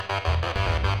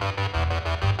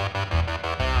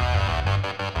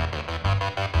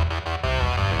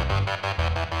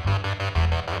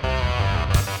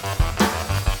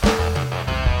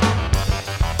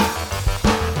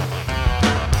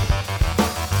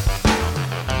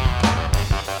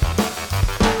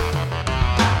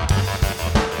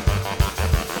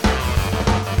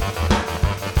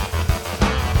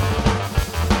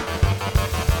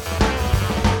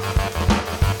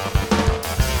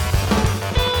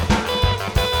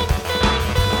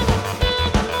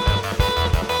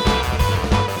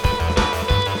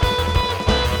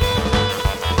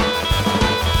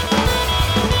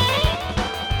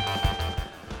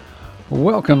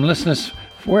Welcome, listeners,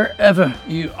 wherever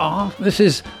you are. This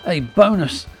is a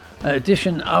bonus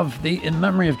edition of the In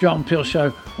Memory of John Peel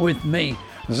show with me,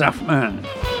 Zafman.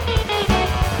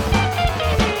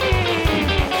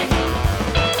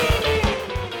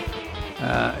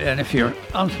 And if you're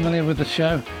unfamiliar with the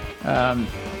show,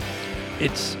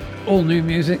 it's all new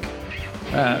music,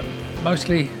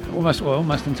 mostly,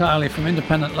 almost entirely from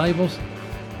independent labels,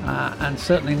 and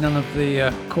certainly none of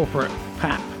the corporate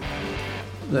pap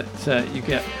that you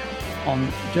get on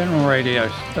general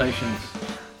radio stations.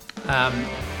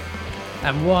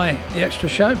 And why the extra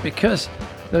show? Because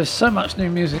there's so much new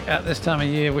music at this time of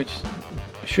year which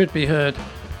should be heard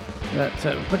that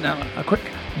we're putting out a quick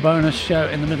bonus show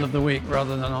in the middle of the week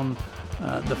rather than on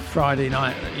the Friday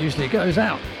night that usually goes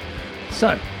out.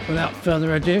 So, without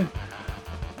further ado,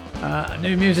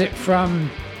 new music from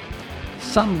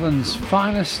Sunderland's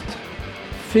finest,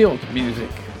 Field Music.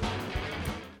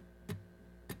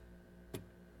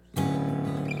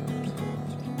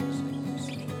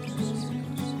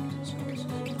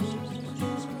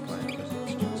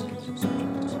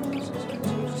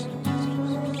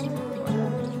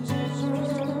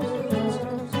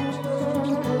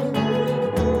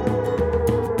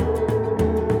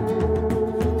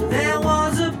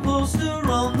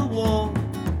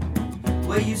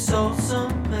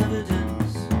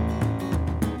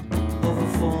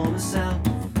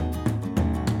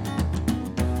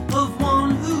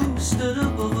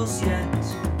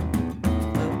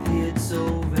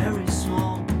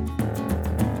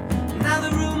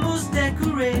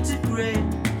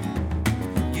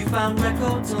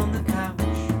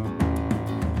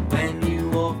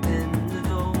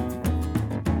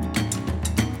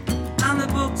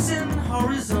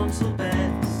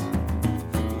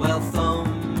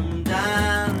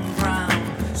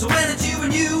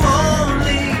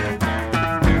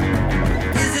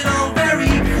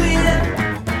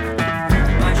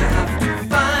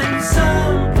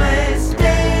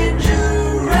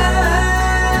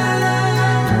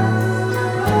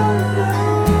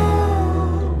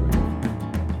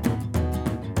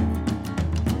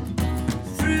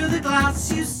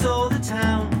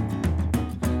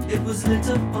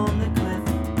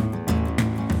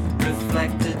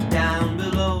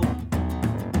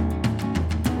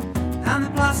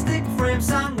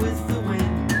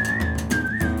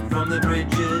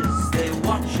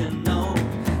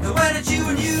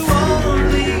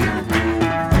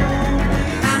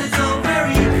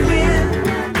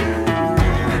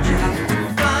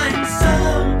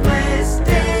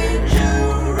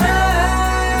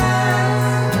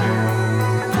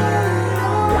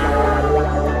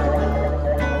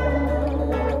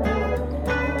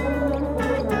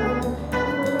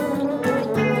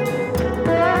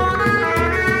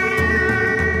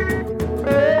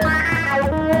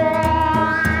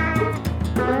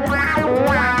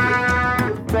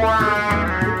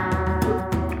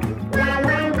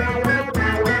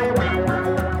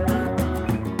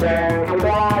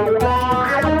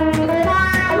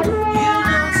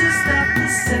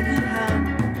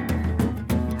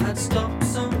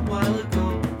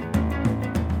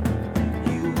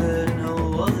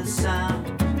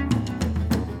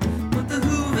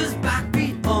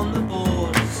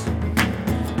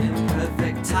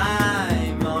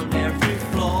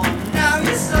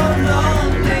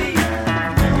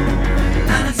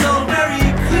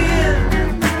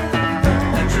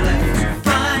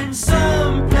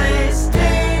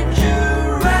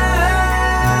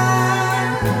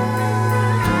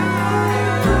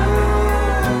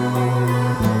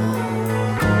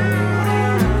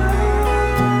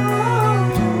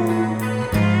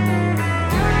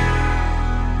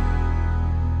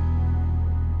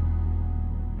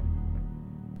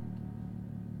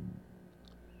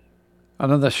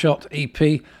 Another Shot EP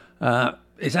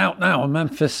is out now on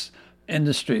Memphis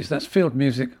Industries. That's Field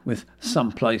Music with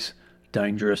Someplace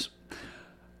Dangerous.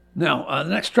 Now,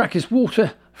 the next track is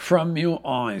Water From Your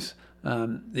Eyes.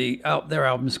 Their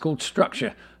album is called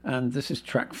Structure, and this is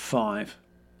track 5.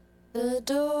 The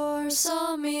door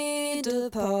saw me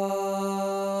depart.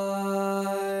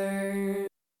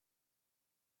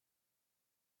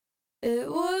 It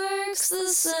works the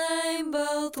same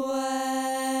both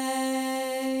ways.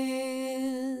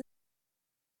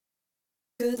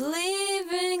 Could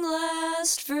leaving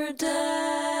last for days?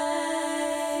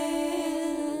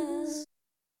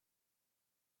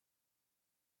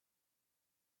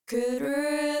 Could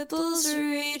ripples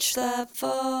reach that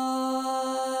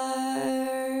far?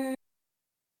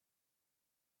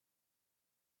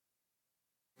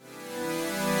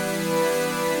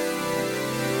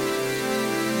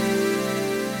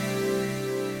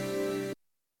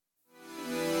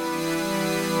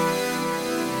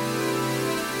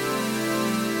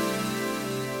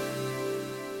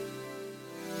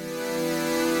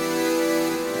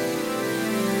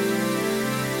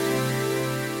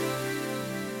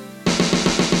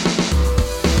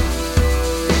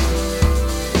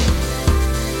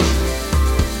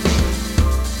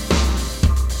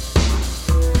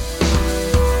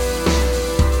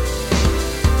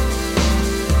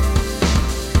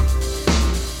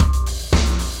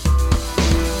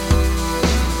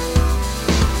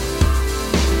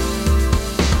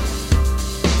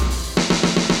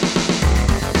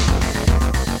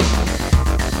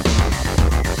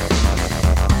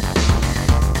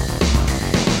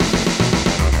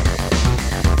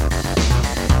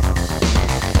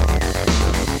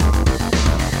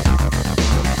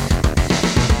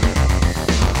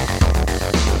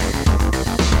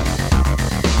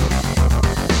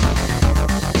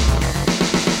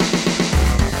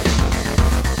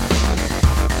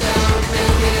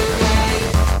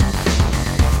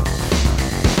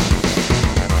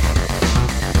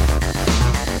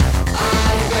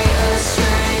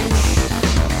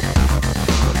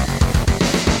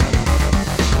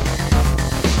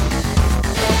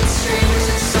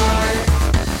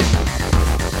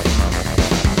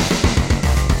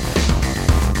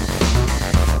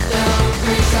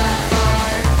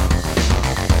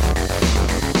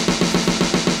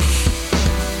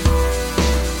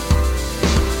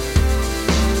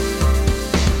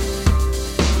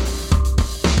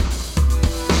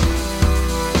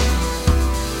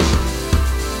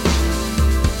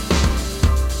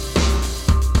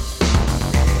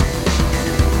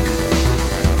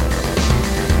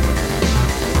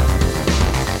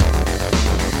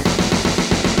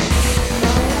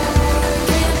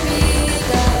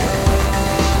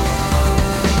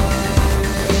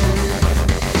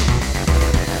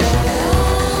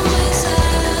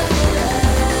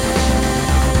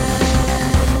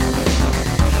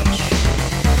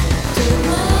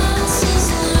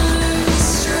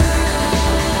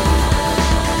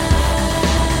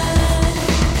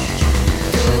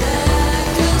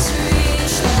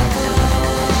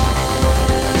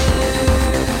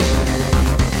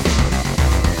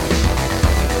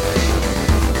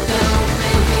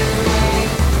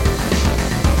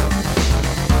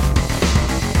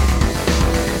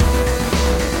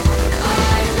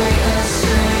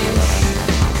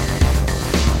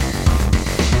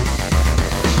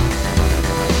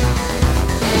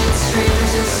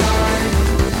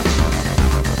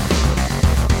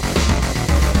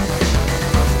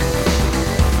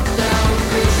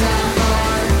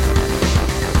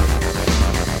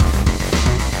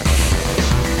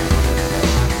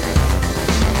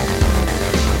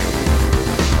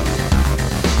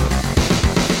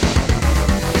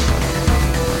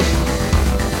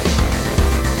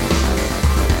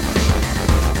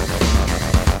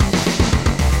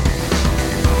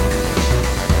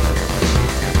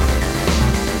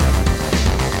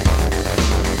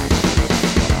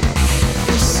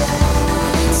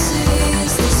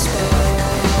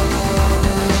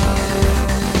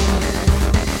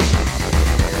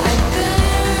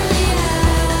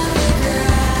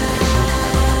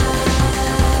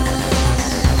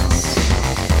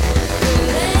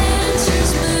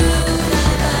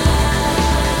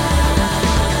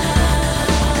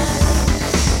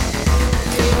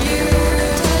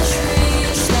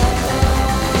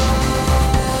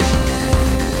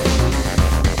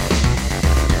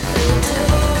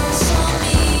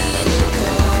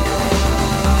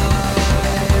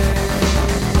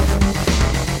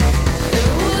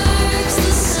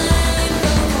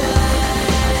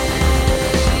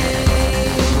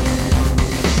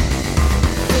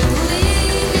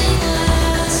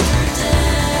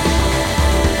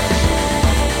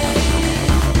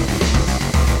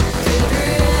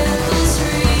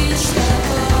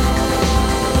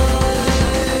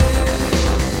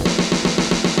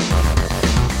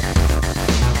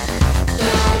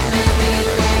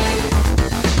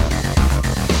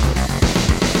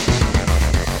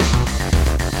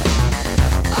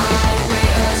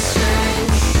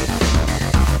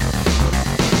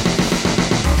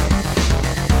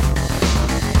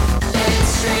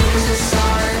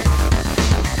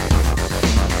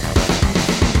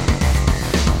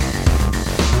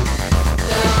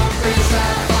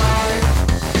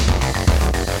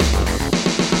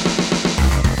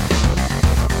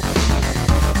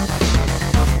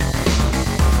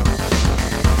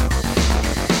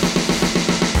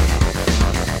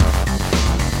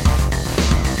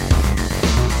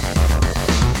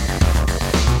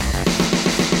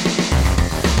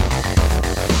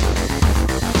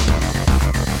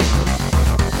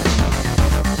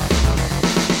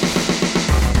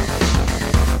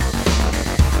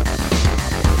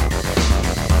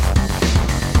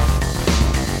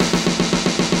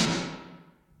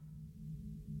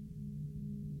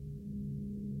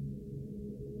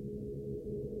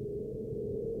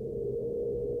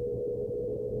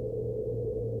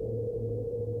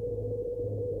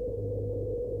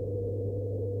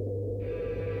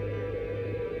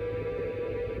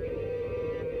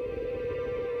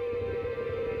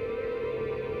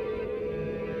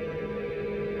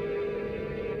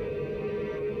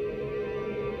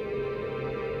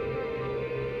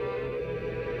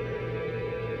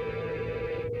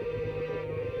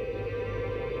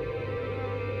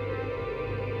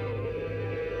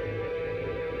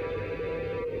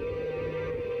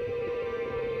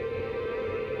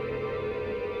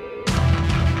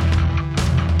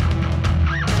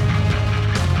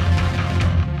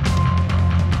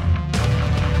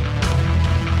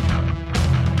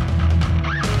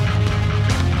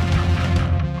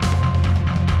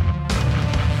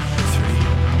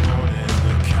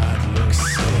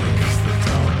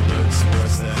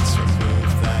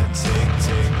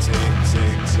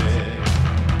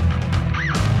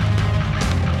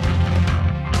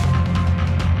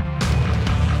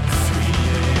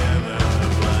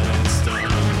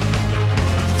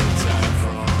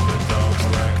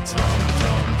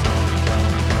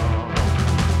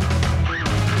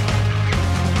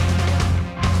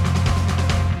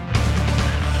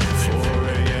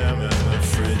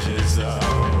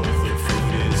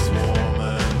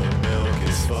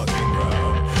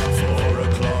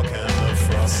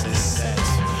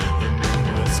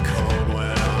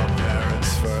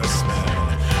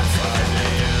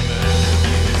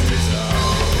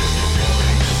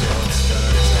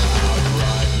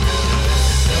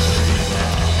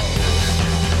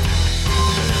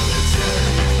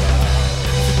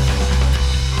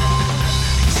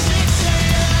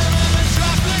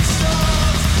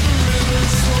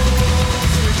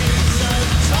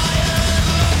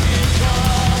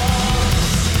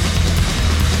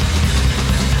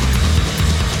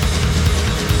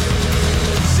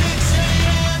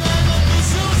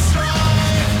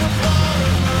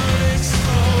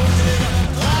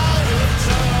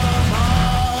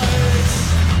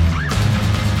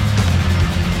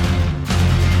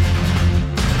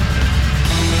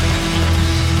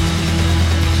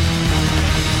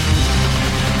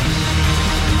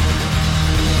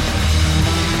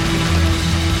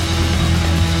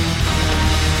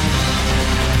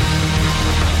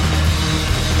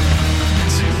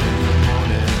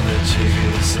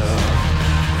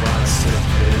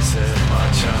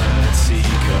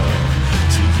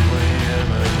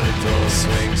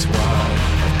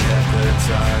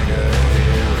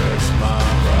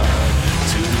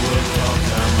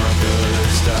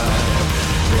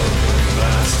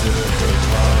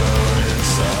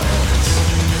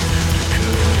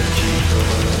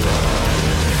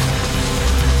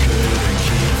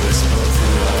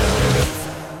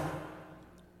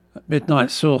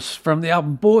 Midnight Source from the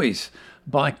album Boys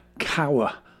by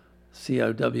Cower,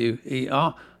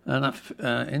 Cower.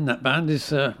 And in that band is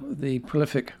the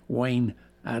prolific Wayne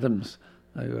Adams,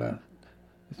 who,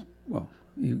 well,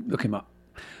 you look him up.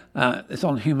 It's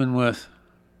on Human Worth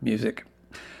Music.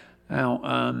 Now,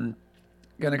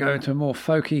 going to go into a more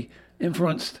folky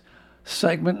influenced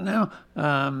segment now,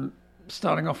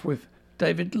 starting off with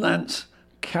David Lance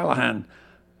Callahan,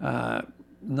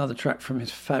 another track from his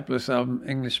fabulous album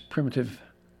English Primitive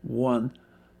 1,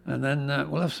 and then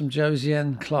we'll have some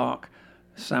Josiane Clarke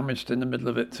sandwiched in the middle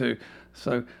of it too,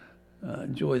 so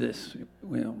enjoy this.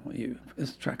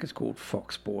 This track is called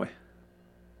Fox Boy.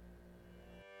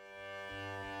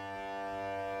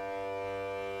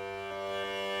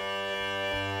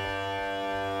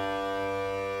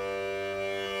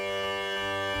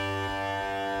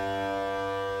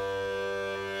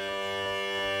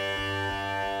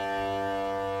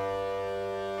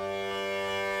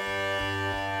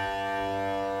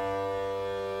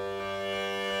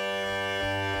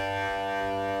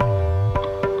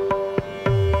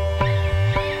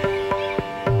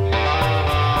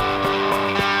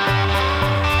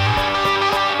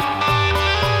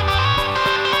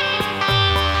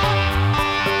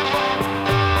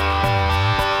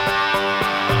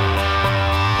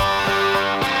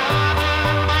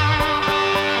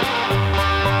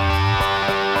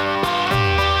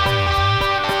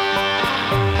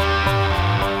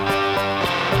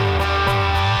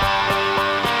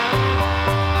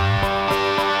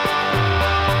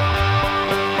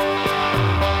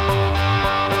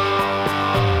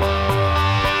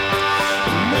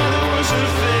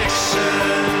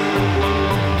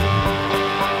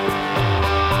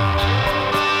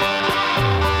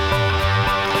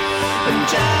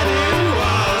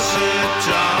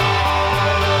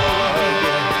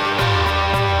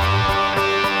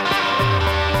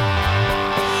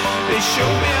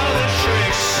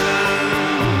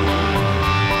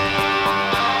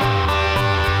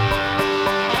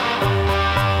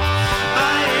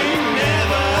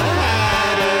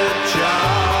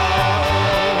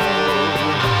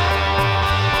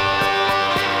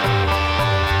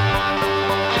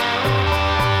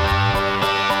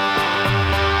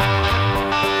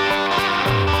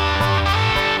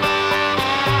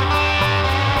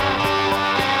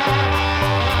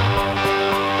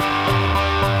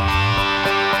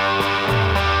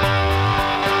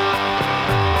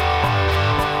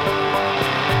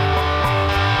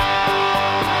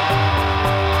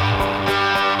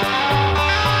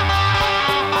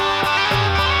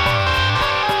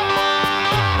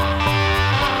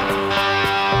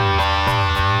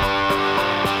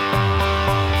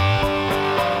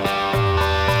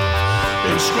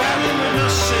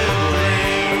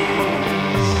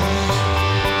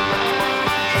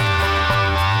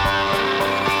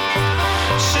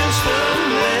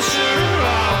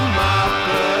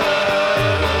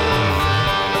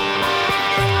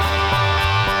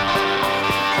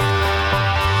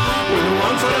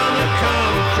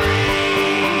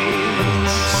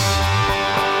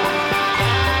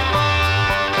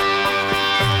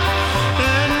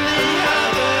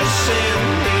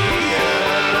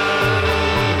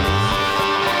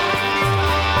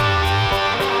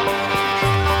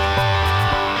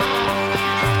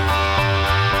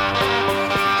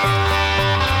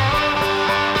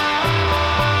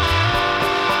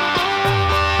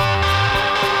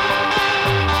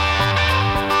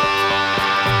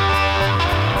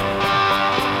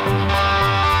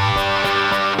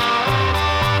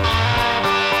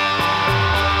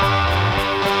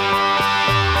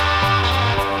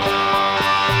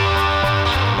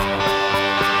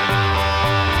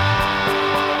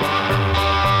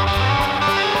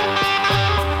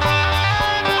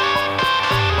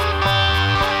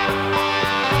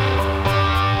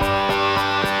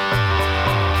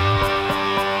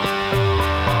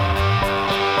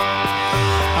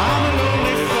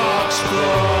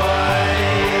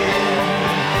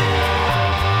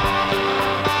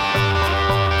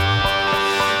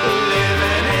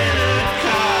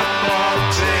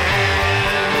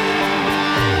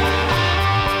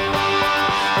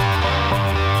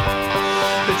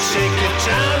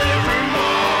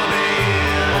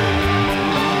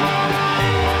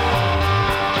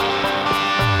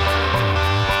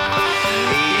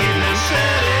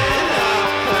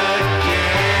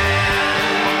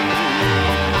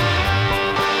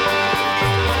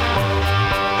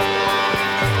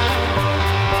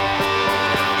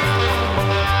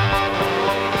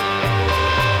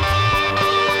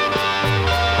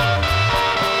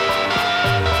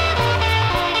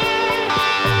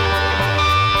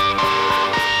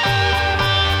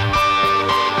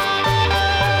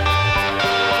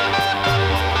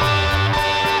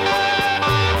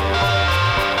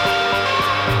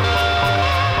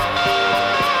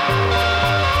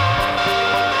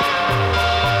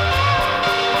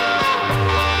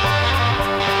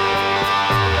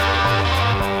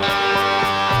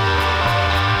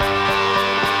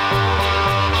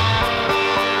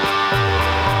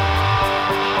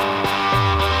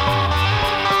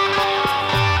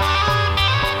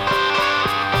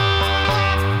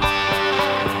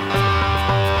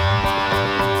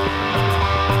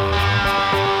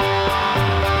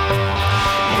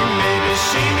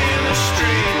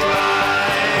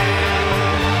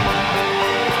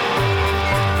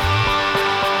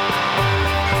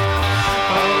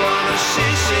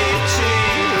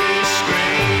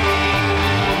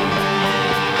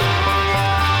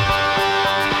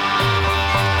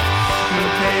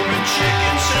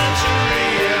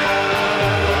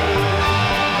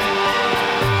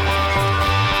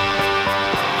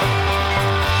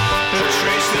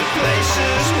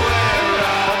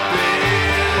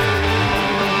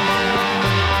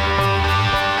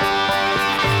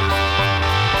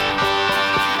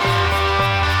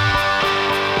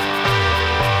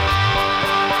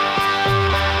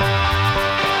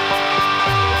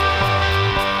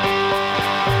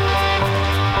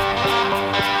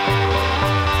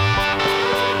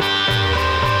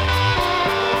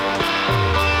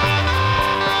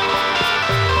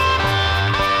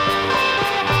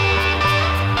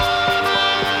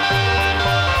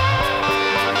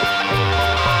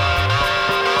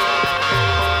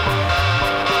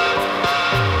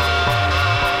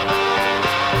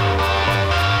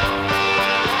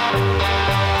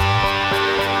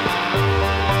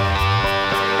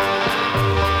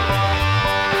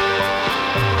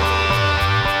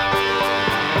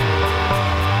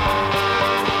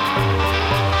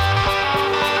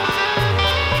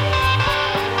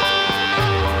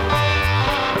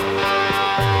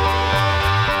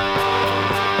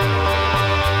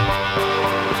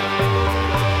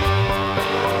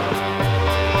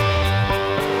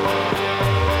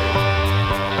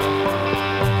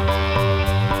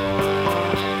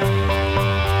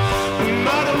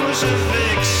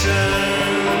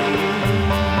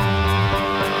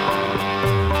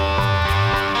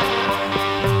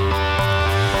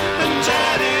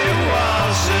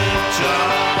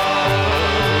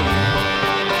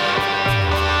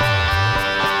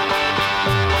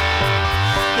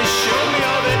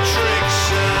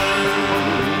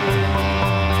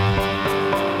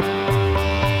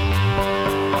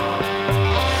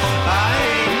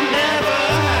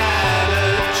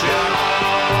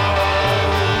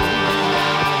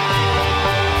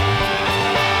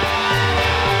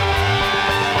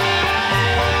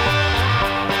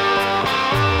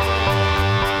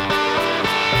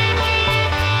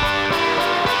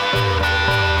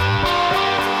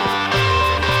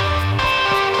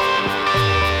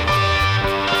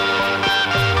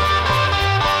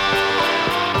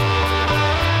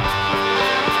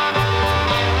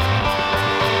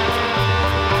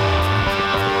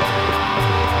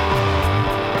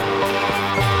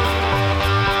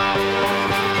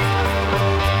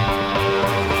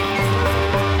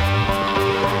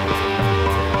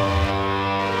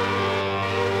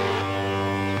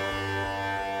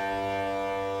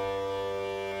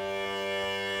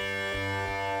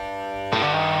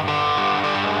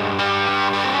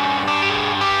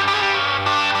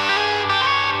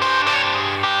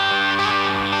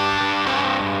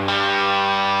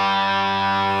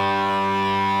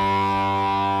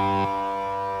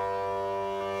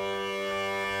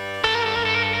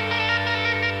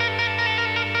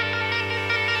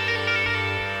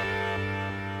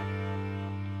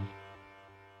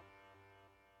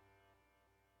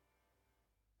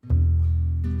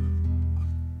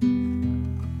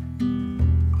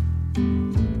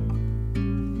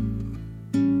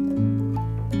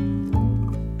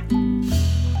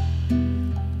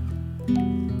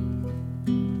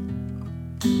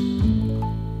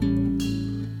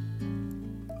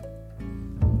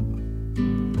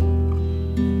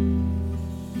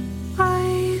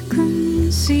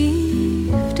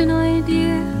 conceived an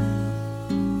idea.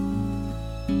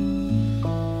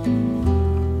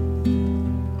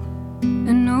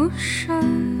 A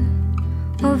notion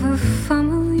of a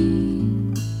family.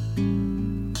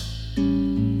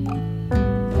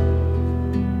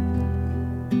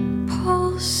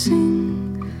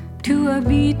 Pulsing to a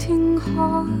beating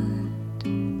heart.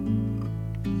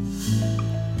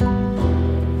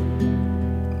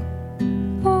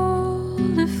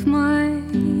 All of my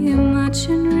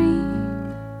imaginary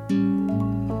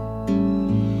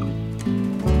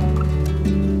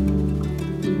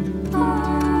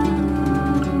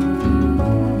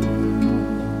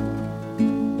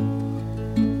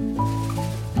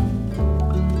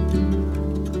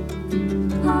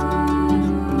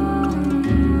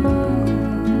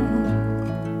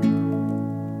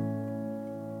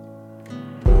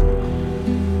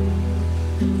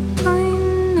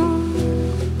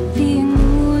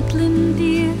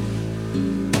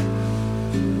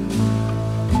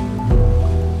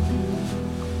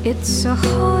it's a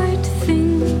hard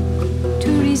thing to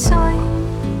resign.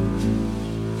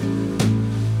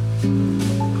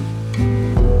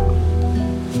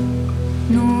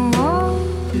 Know all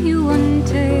you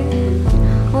wanted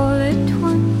all at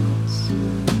once,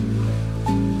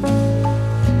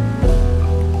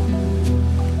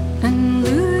 and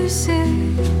lose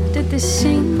it at the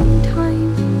same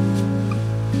time.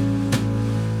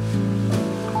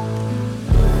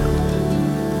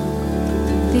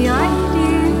 The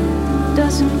idea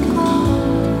doesn't go.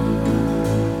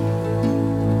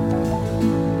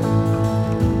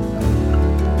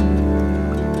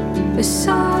 A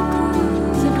circle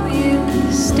that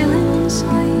we're still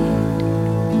inside.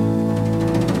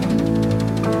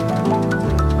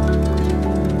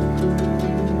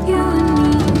 You and me,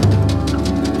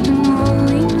 and all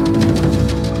we know.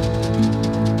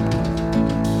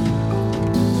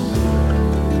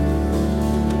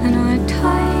 And our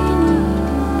tiny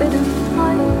bit of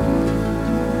light.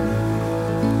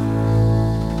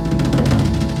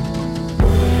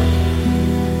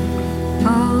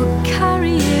 I'll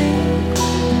carry it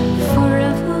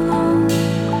forever long.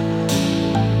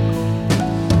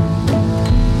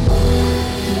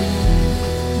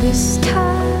 This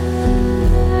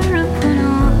tear upon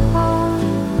our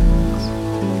hearts.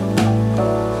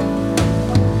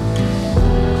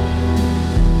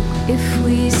 If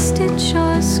we stitch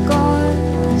our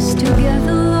scars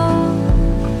together, Lord,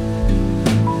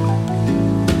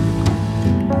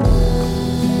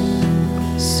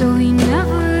 so we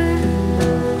never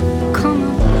come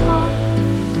apart.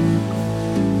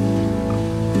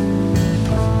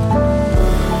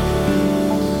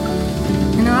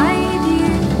 An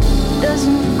idea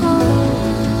doesn't go.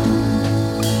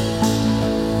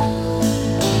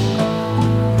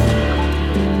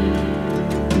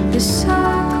 The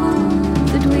circle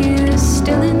that we're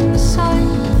still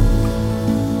inside.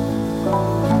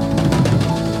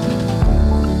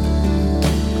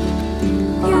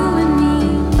 You and me,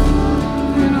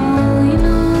 and all we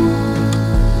know.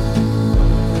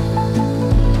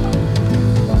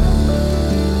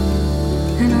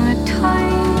 And our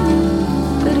tiny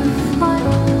bit of light.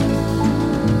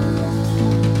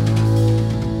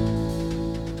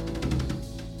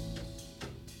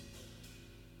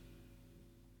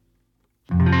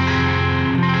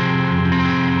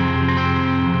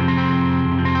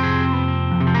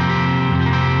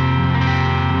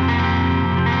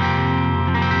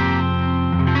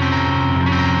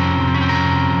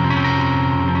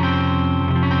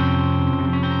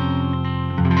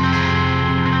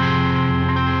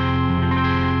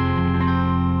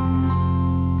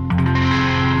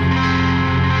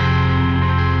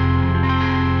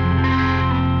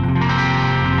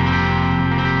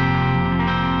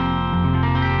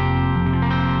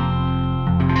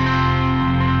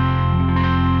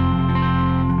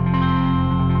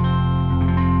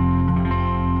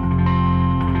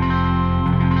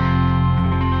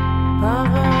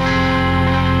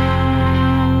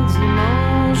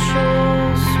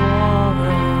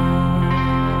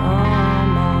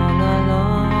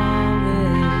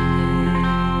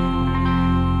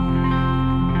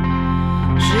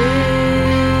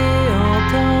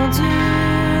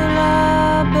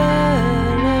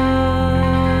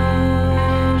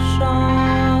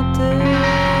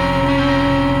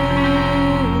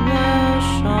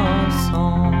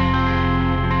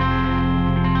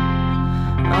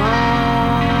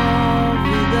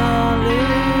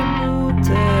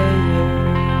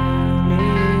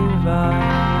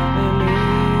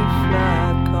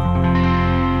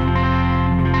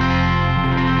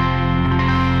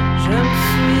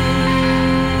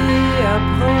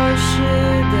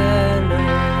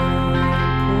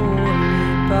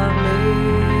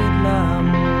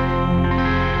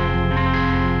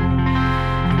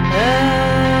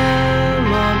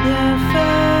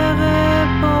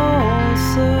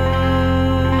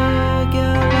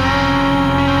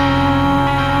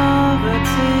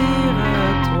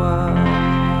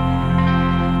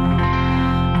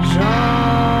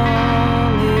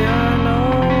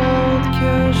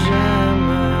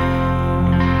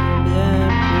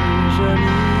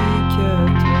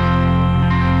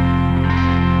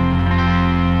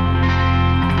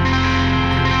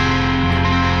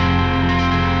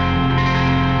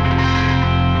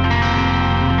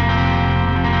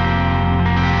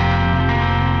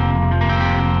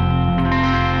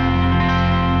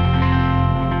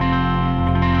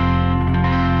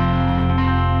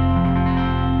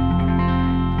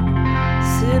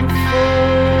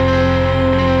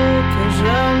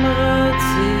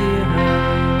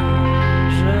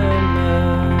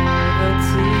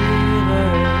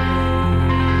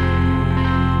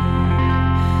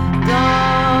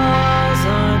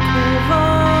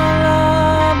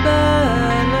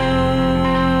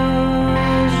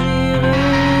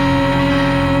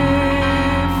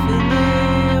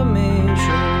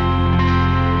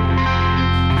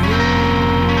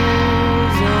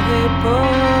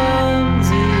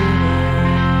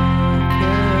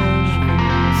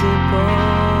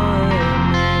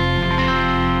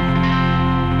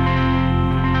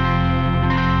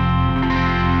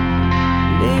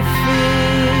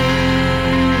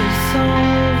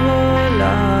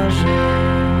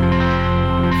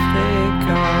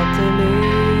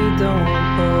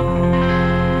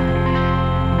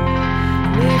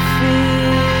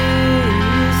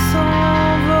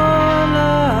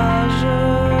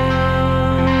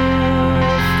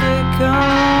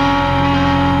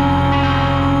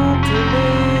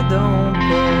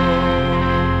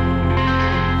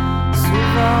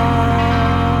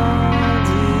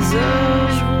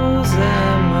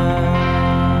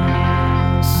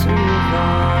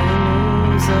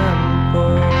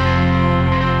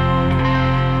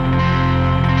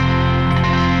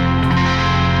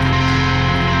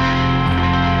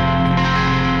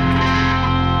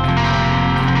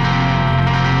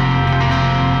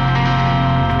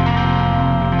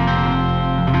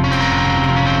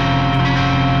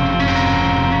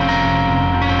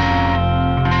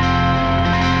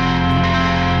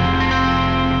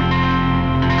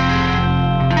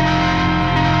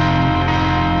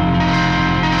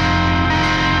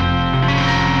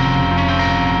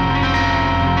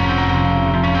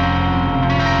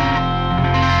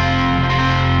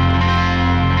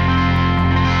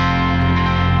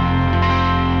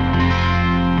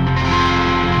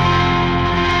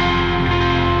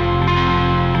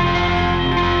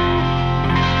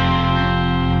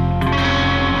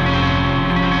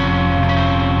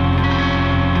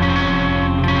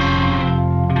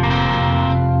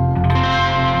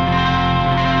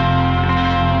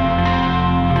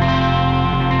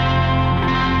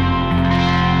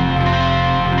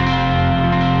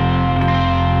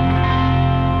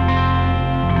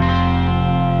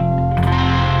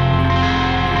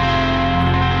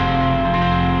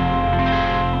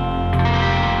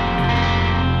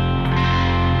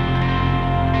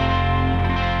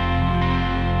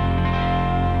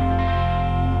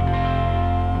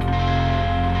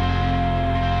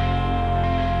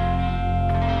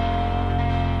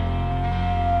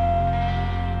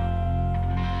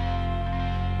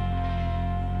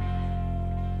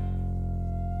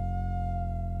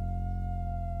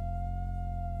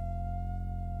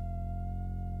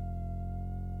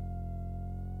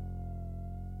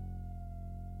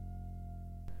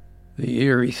 the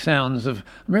eerie sounds of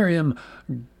Miriam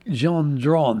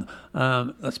Gendron.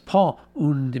 That's Pas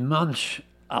un dimanche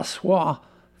à soir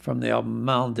from the album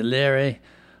Mal Delire,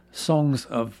 songs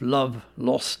of love,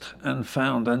 lost and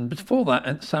found. And before that,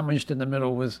 and sandwiched in the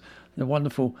middle, was the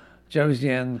wonderful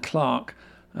Josiane Clarke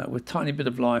with Tiny Bit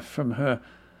of Life from her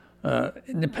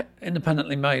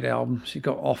independently made album she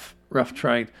got off Rough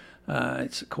Trade.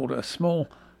 It's called A Small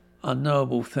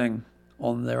Unknowable Thing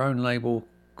on their own label,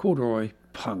 Corduroy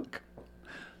Punk.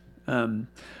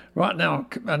 Right now,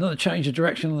 another change of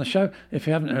direction on the show. If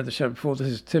you haven't heard the show before, this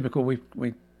is typical.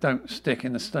 We don't stick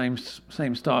in the same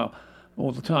style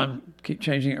all the time. Keep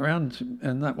changing it around,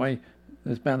 and that way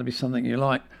there's bound to be something you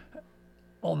like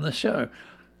on the show.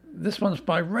 This one's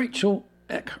by Rachel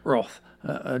Eckroth,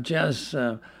 a jazz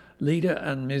leader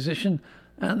and musician,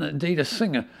 and indeed a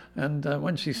singer. And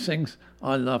when she sings,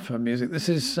 I love her music. This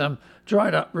is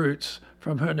Dried Up Roots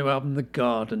from her new album, The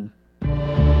Garden.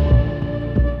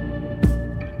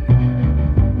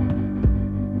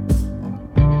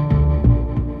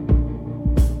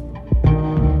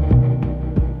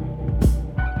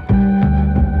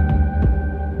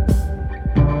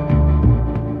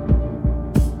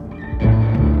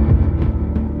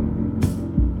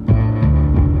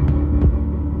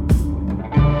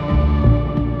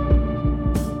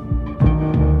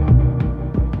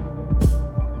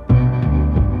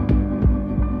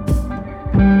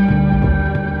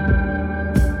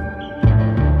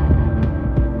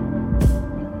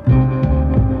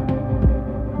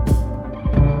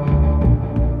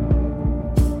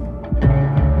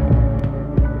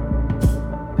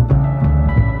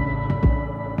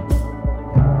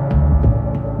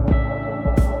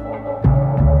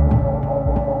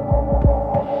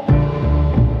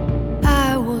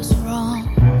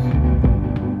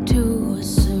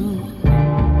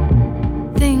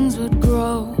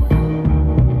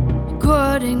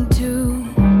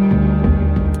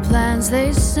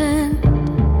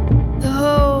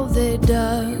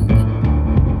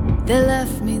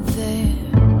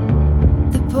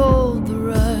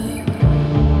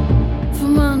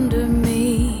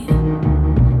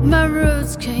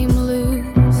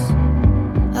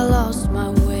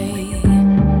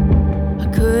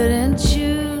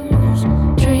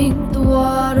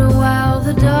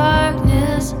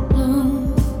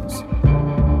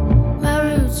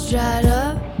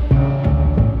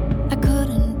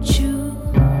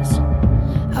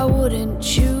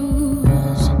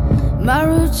 My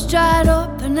roots dried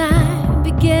up and I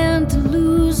begin to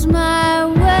lose my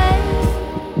way.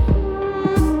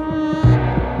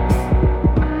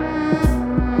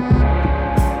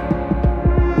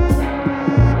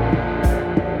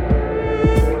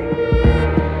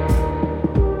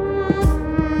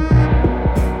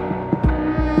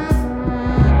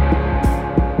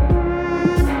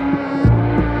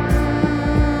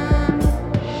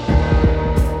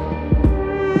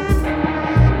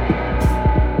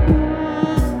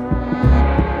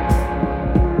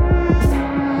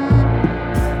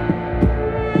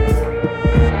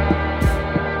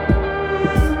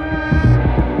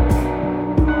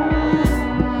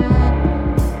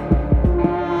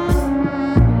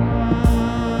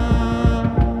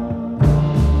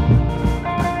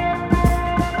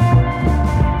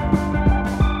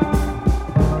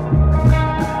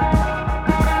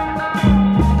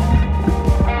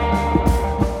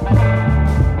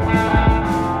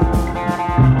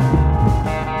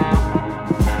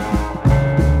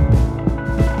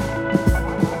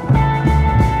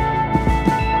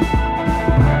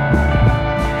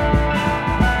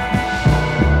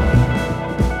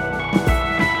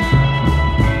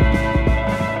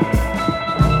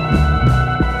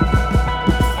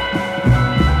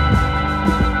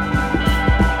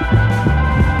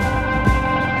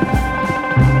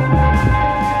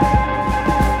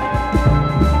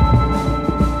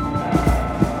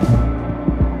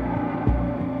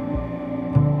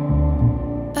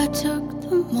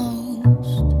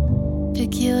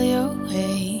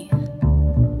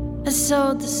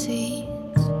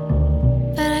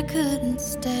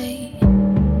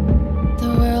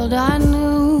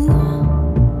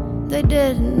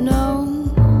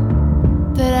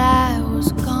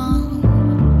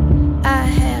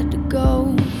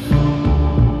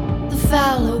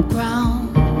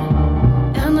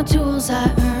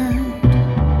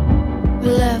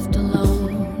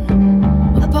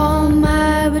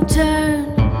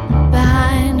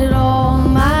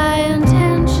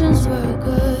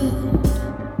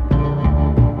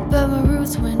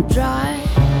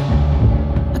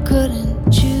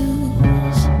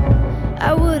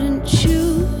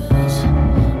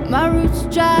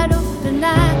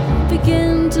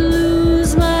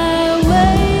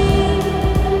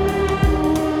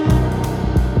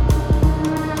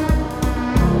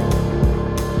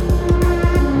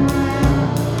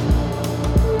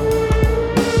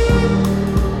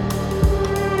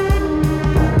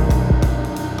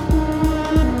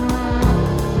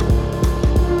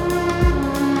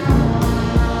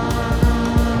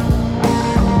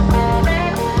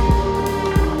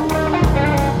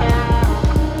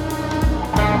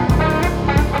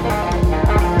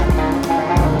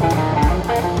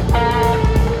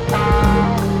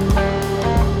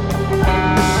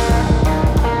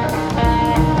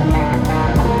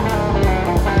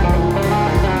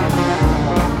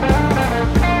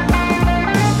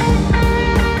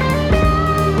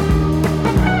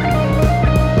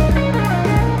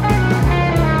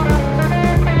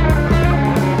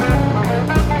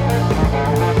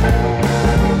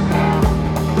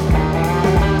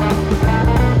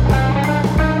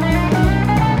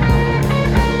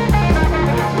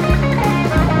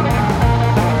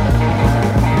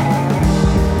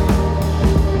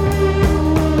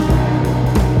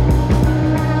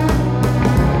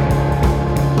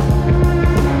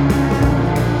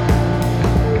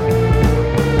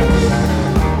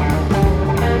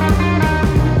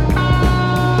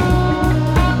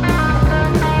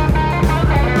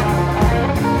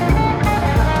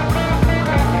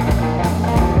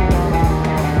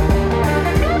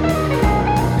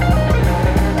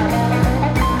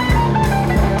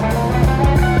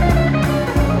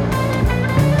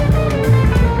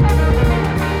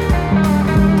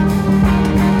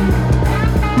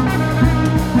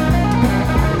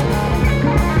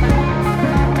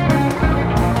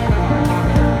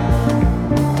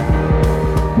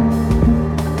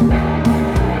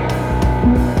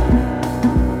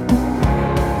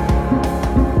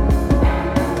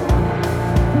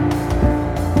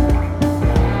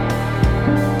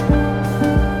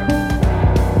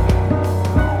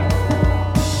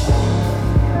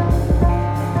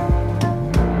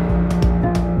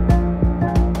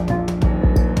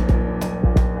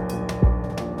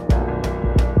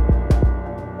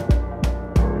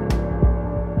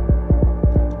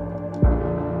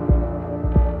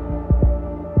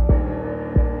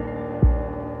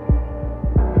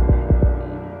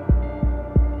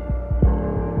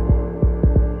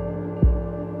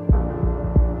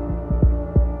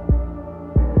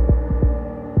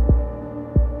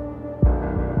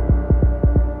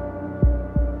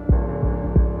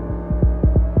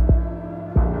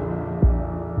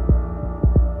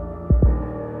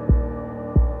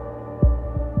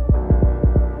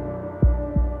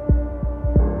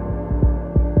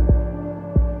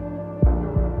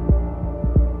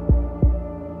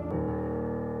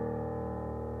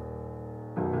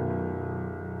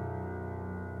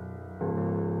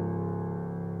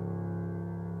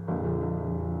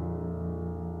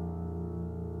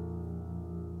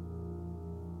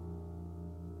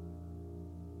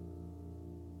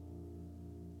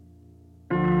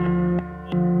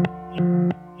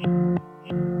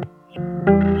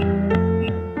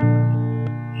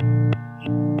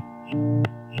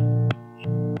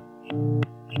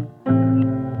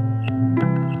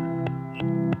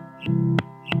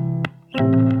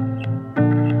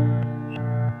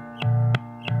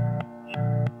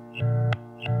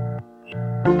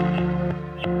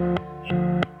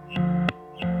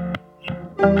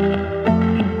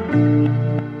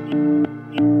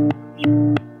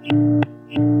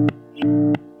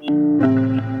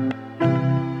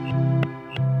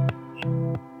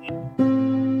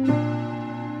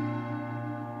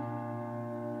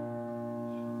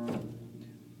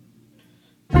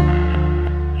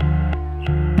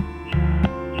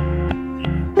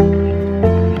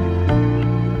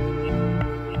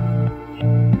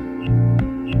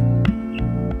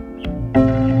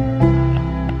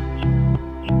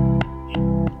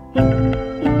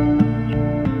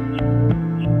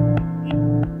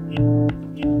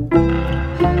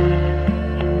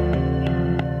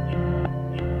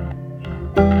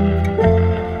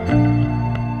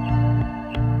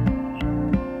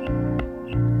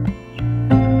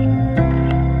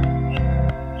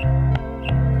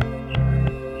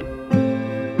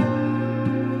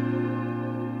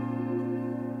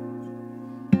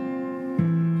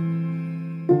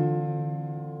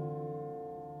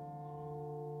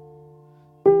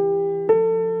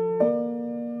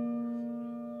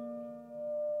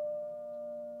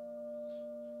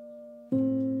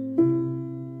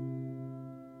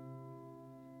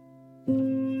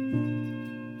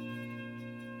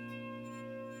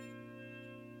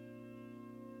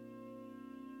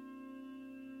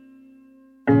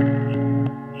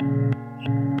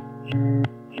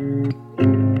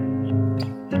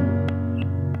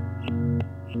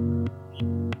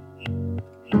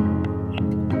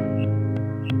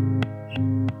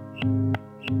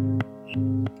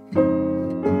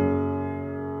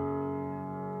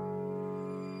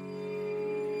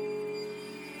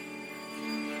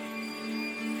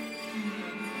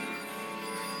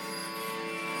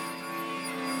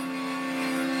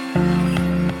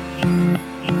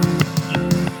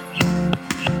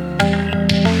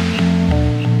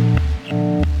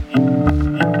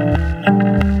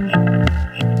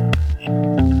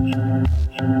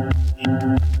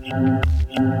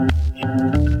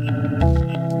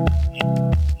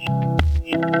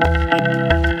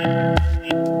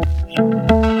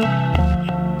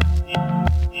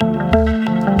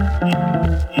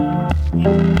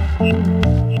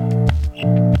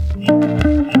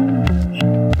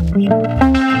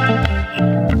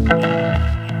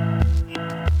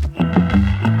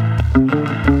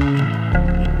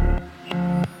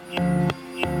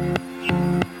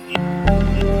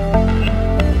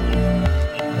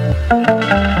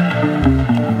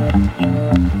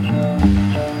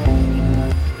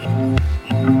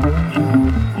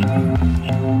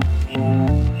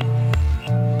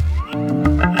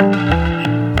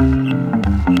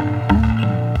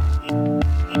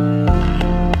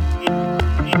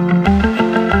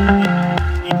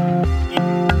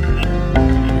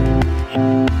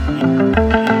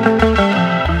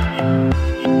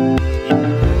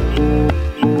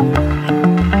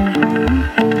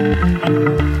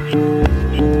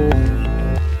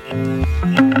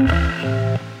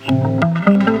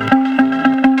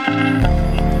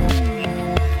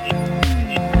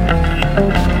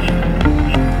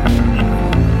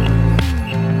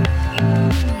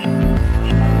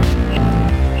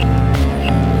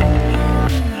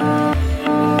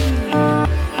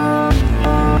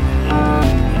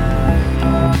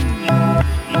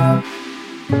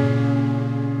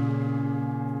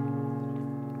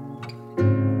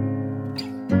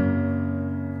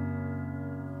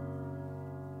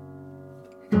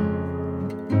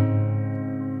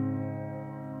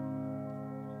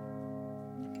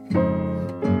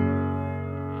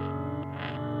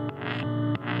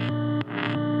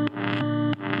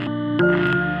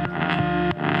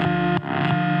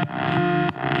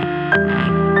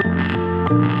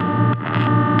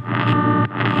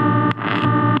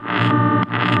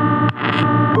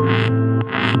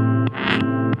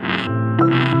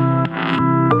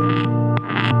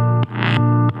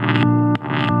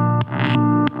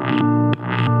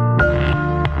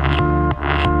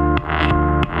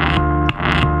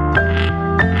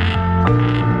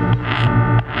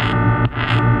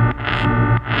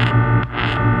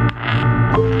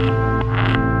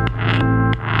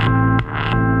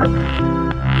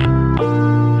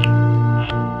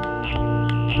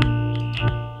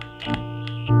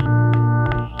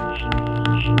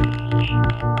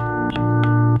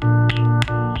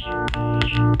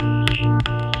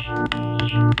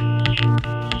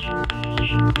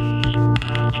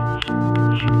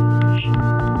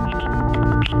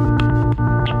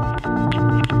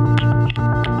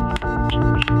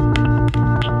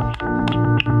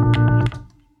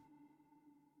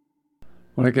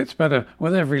 Well, it gets better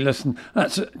with every listen.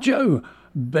 That's Joe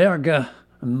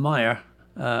Berger-Meyer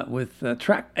with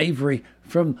track Avery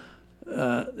from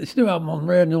this new album on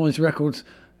Rare Noise Records,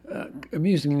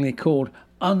 amusingly called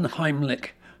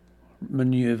Unheimlich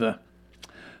Maneuver.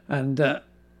 And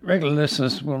regular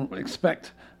listeners will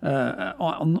expect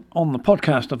on the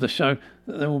podcast of the show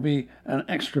that there will be an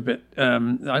extra bit.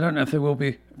 I don't know if there will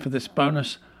be for this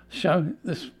bonus show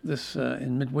this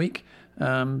in midweek.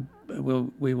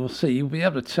 We will see. You'll be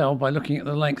able to tell by looking at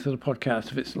the length of the podcast.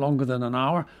 If it's longer than an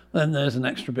hour, then there's an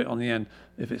extra bit on the end.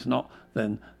 If it's not,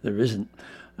 then there isn't.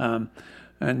 And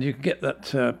you can get that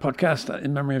podcast at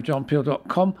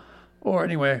inmemoryofjohnpeel.com or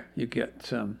anywhere you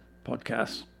get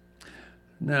podcasts.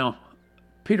 Now,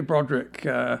 Peter Broderick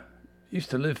used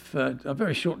to live a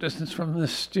very short distance from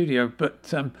this studio,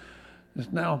 but is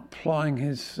now applying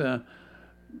his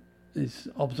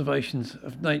observations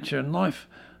of nature and life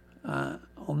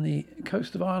on the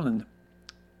coast of Ireland.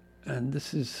 And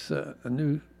this is a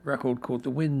new record called The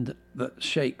Wind That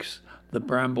Shakes the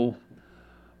Bramble.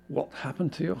 What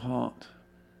happened to your heart?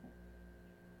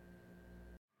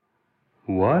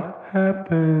 What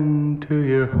happened to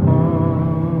your heart?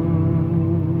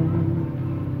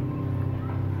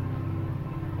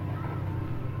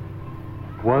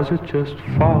 Was it just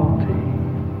faulty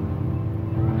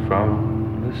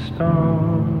from the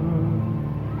start?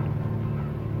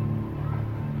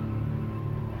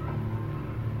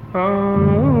 Oh,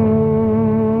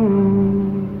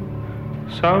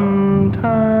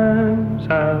 sometimes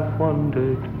I've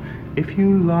wondered if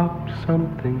you locked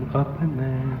something up in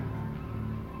there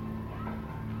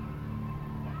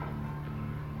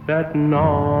that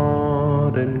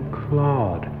gnawed and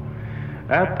clawed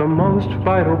at the most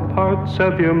vital parts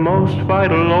of your most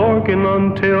vital organ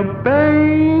until,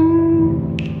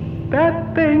 bang,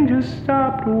 that thing just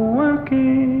stopped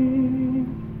working.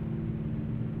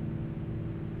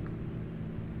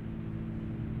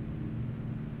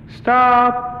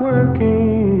 Stop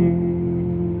working.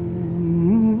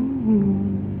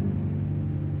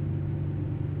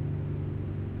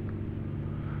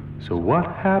 So what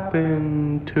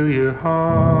happened to your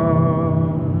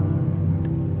heart?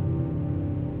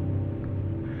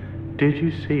 Did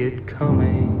you see it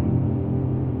coming?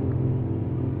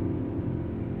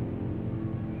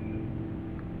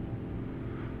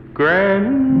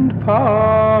 Grandpa,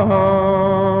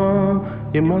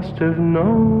 you must have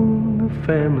known the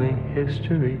family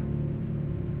history.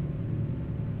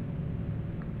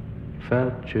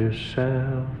 Felt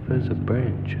yourself as a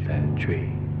branch of that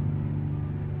tree.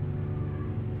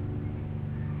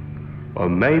 Or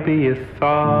maybe you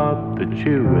thought that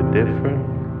you were different.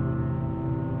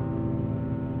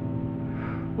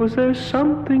 Was there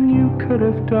something you could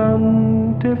have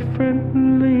done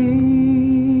differently?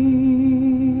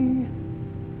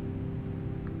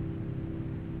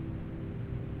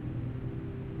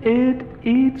 It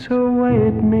eats away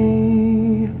at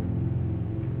me.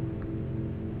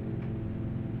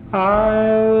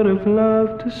 I would have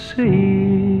loved to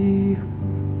see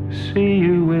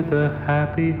you with a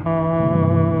happy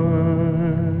heart.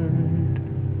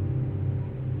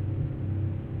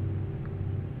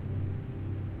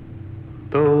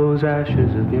 Those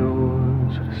ashes of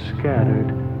yours are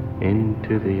scattered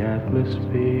into the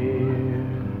atmosphere.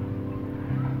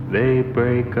 They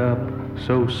break up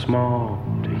so small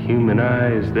to human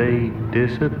eyes they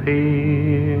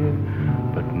disappear.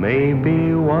 But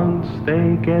maybe once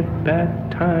they get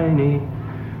that tiny,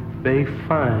 they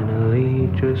finally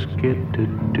just get to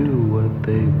do what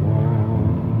they want.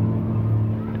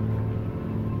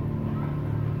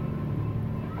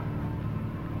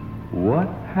 What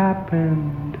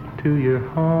happened to your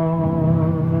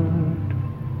heart?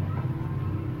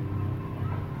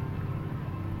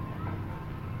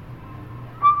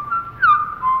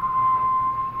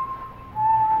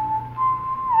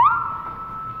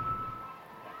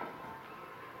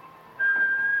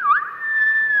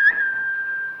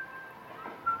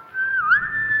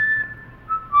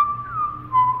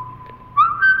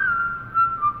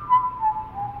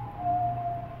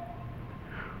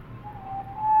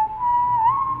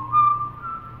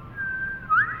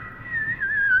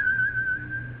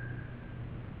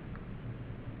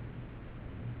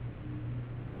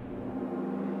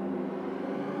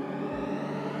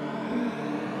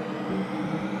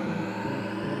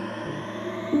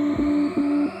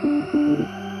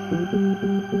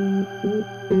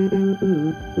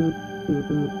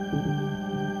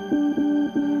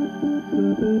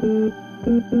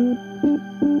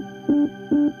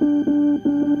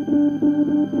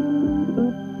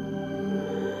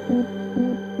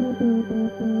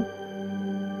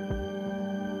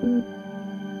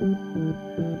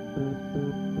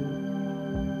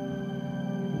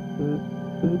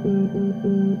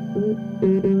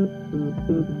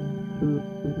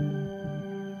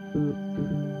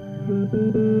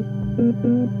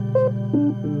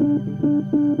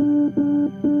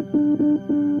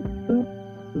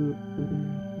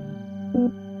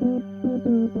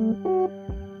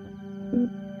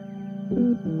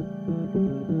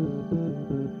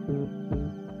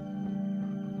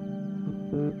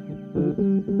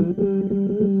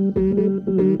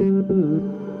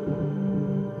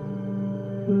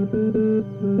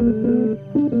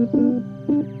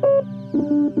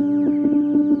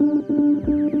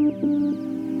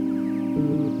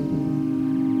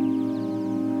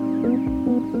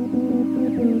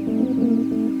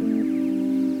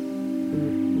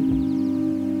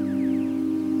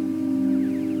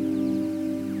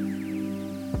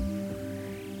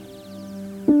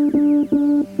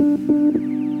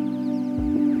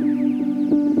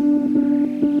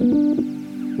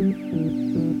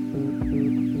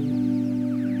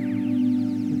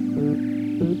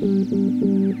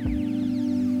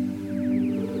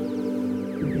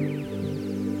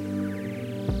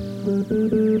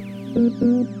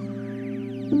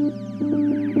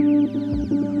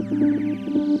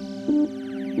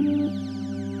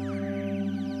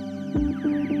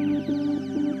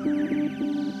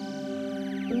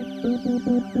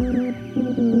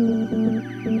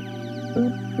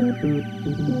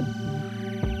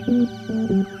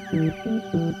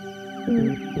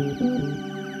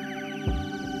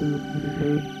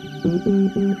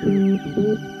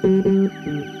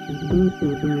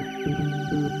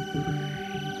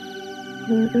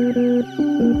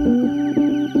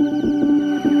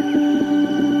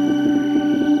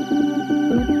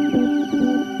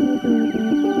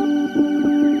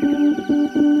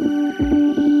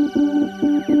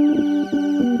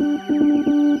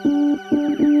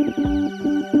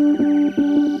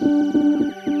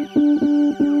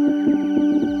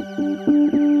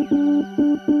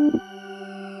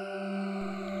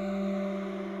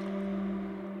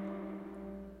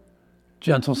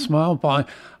 Gentle Smile by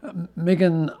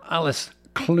Megan Alice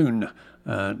Clune.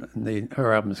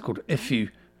 Her album is called If You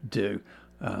Do.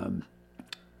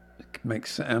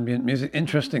 Makes ambient music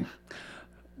interesting.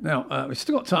 Now, we've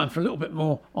still got time for a little bit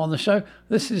more on the show.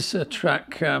 This is a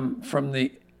track from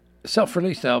the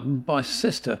self-released album by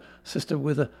Sister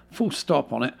with a full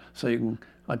stop on it, so you can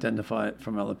identify it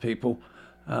from other people.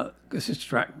 This is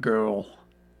track Girl.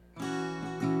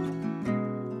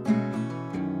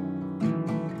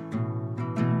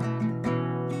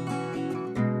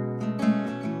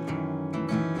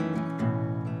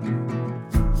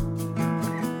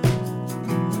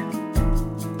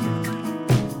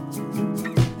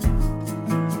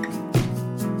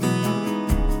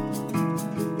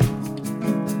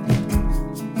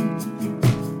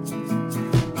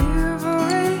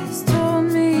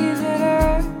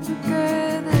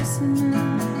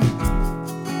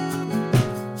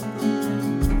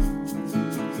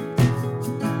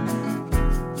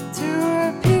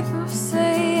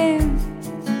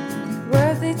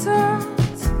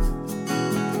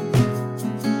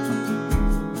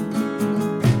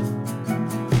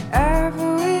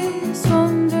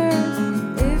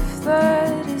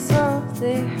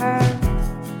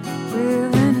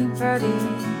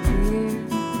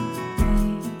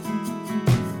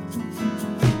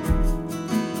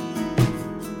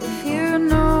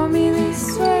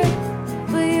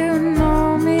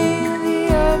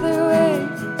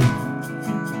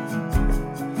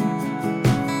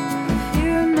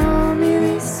 Me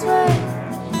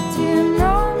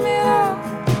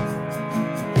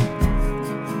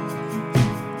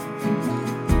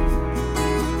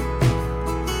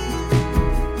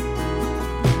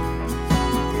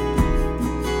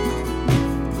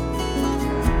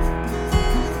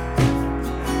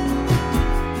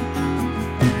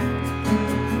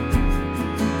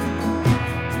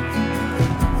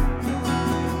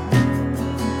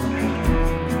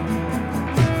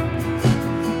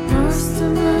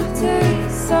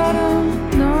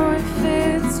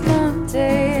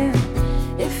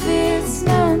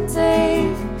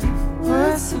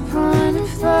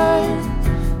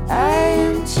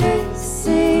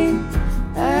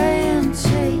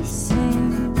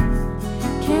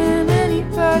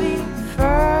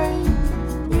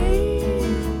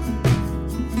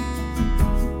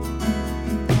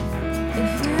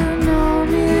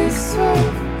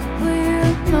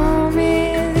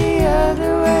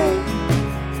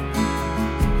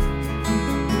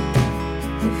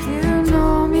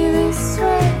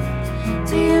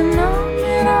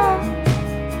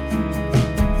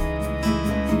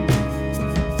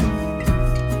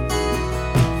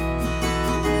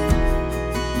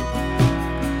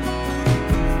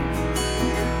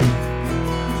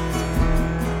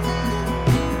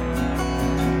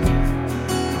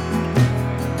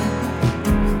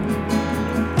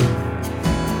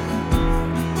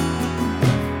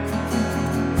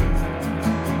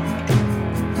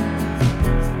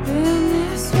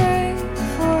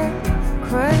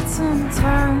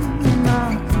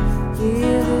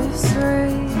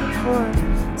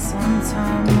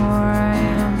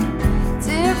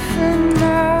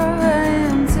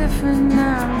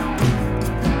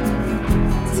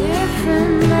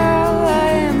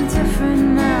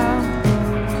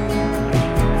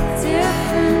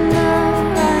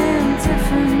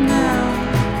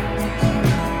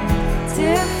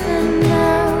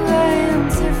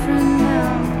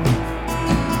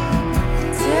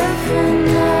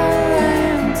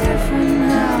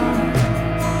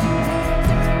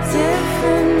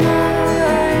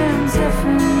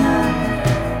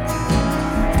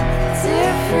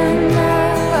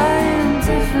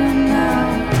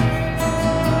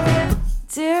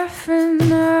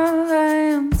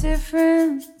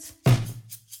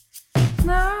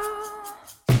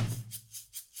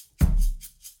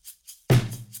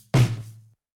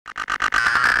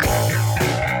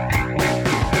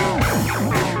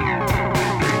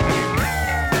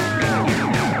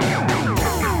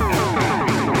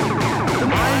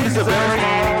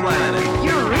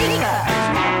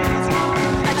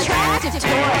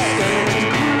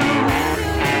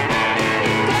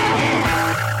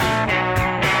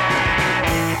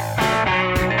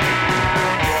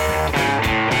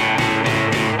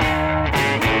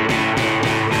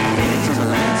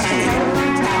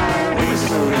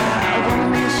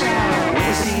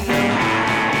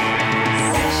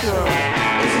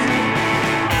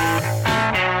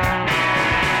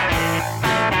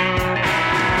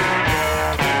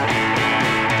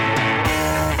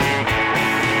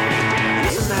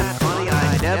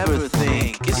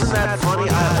Isn't that funny?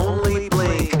 I only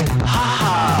blink. Ha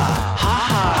ha, ha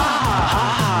ha, ha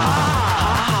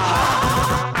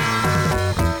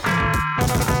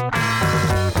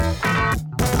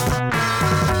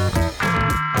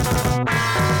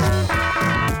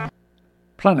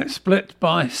ha. Planet Split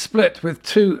by Split with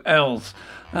 2 L's.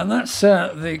 And that's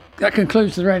that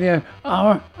concludes the radio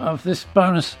hour of this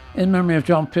bonus In Memory of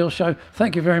John Peel show.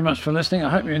 Thank you very much for listening. I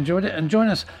hope you enjoyed it, and join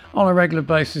us on a regular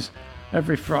basis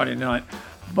every Friday night.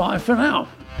 Bye for now.